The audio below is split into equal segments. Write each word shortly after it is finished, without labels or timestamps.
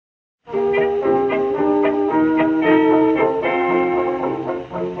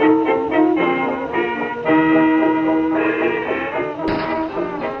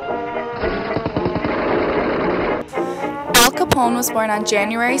was born on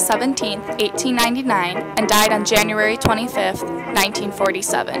January 17, 1899, and died on January 25,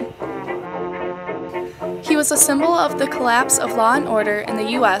 1947. He was a symbol of the collapse of law and order in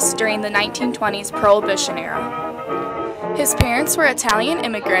the U.S. during the 1920s Prohibition era. His parents were Italian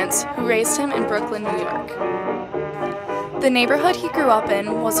immigrants who raised him in Brooklyn, New York. The neighborhood he grew up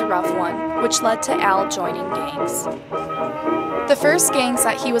in was a rough one, which led to Al joining gangs. The first gangs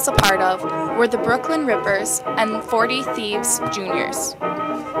that he was a part of were the Brooklyn Rippers and 40 Thieves Juniors.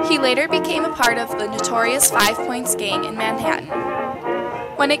 He later became a part of the notorious 5 Points gang in Manhattan.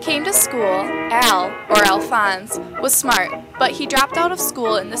 When it came to school, Al, or Alphonse, was smart, but he dropped out of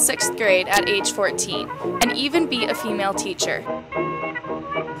school in the 6th grade at age 14 and even beat a female teacher.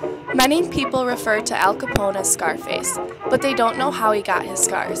 Many people refer to Al Capone as Scarface, but they don't know how he got his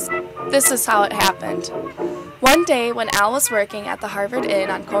scars. This is how it happened. One day when Al was working at the Harvard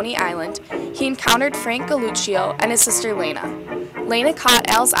Inn on Coney Island, he encountered Frank Galluccio and his sister Lena. Lena caught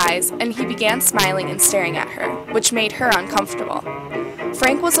Al's eyes and he began smiling and staring at her, which made her uncomfortable.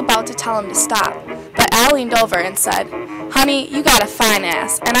 Frank was about to tell him to stop, but Al leaned over and said, "Honey, you got a fine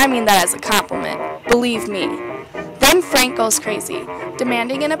ass, and I mean that as a compliment. Believe me." Then Frank goes crazy,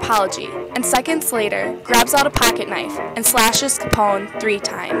 demanding an apology, and seconds later grabs out a pocket knife and slashes Capone 3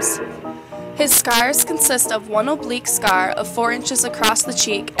 times. His scars consist of one oblique scar of 4 inches across the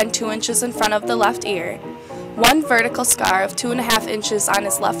cheek and 2 inches in front of the left ear, one vertical scar of 2.5 inches on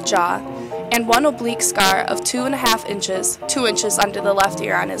his left jaw, and one oblique scar of 2.5 inches, 2 inches under the left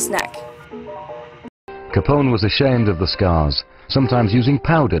ear on his neck. Capone was ashamed of the scars, sometimes using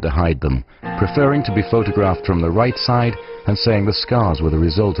powder to hide them, preferring to be photographed from the right side and saying the scars were the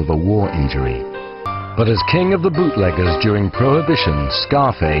result of a war injury. But as king of the bootleggers during Prohibition,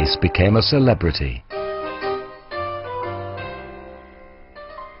 Scarface became a celebrity.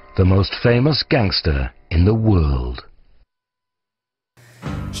 The most famous gangster in the world.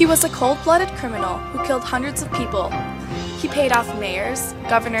 He was a cold-blooded criminal who killed hundreds of people. He paid off mayors,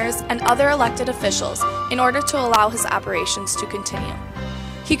 governors, and other elected officials in order to allow his operations to continue.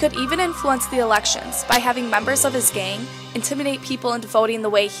 He could even influence the elections by having members of his gang intimidate people into voting the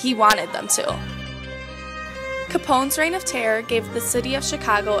way he wanted them to. Capone's reign of terror gave the city of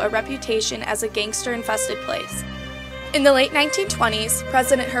Chicago a reputation as a gangster-infested place. In the late 1920s,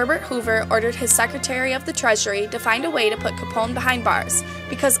 President Herbert Hoover ordered his Secretary of the Treasury to find a way to put Capone behind bars,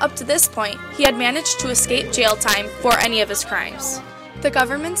 because up to this point, he had managed to escape jail time for any of his crimes. The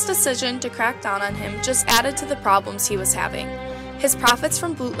government's decision to crack down on him just added to the problems he was having. His profits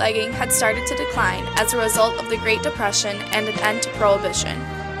from bootlegging had started to decline as a result of the Great Depression and an end to Prohibition.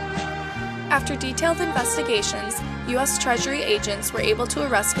 After detailed investigations, U.S. Treasury agents were able to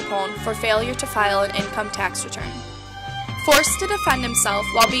arrest Capone for failure to file an income tax return. Forced to defend himself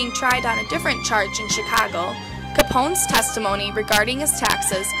while being tried on a different charge in Chicago, Capone's testimony regarding his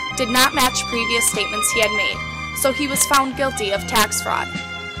taxes did not match previous statements he had made, so he was found guilty of tax fraud.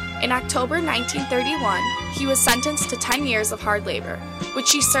 In October 1931, he was sentenced to 10 years of hard labor,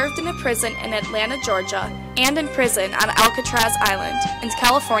 which he served in a prison in Atlanta, Georgia, and in prison on Alcatraz Island in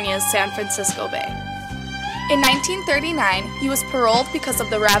California's San Francisco Bay. In 1939, he was paroled because of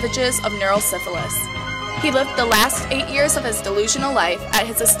the ravages of neurosyphilis. He lived the last 8 years of his delusional life at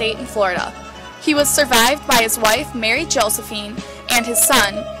his estate in Florida. He was survived by his wife, Mary Josephine, and his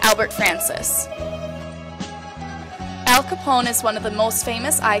son, Albert Francis. Al Capone is one of the most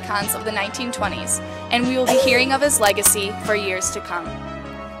famous icons of the 1920s, and we will be hearing of his legacy for years to come.